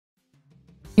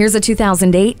Here's a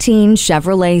 2018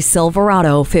 Chevrolet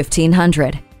Silverado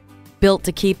 1500. Built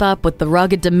to keep up with the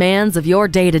rugged demands of your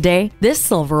day-to-day, this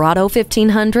Silverado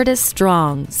 1500 is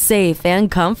strong, safe,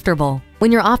 and comfortable.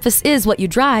 When your office is what you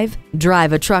drive,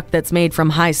 drive a truck that's made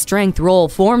from high-strength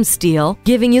roll-form steel,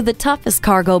 giving you the toughest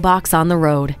cargo box on the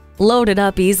road. Load it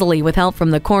up easily with help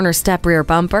from the corner step rear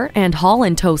bumper and haul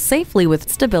and tow safely with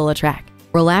StabiliTrak.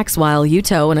 Relax while you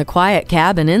tow in a quiet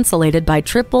cabin insulated by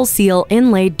triple seal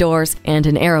inlaid doors and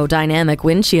an aerodynamic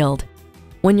windshield.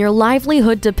 When your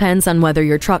livelihood depends on whether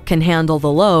your truck can handle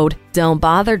the load, don't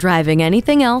bother driving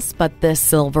anything else but this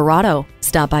Silverado.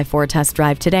 Stop by for a test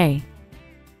drive today.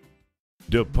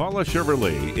 DePaula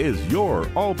Chevrolet is your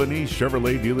Albany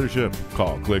Chevrolet dealership.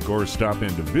 Call, click, or stop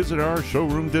in to visit our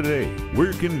showroom today.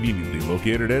 We're conveniently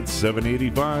located at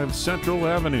 785 Central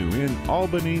Avenue in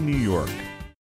Albany, New York.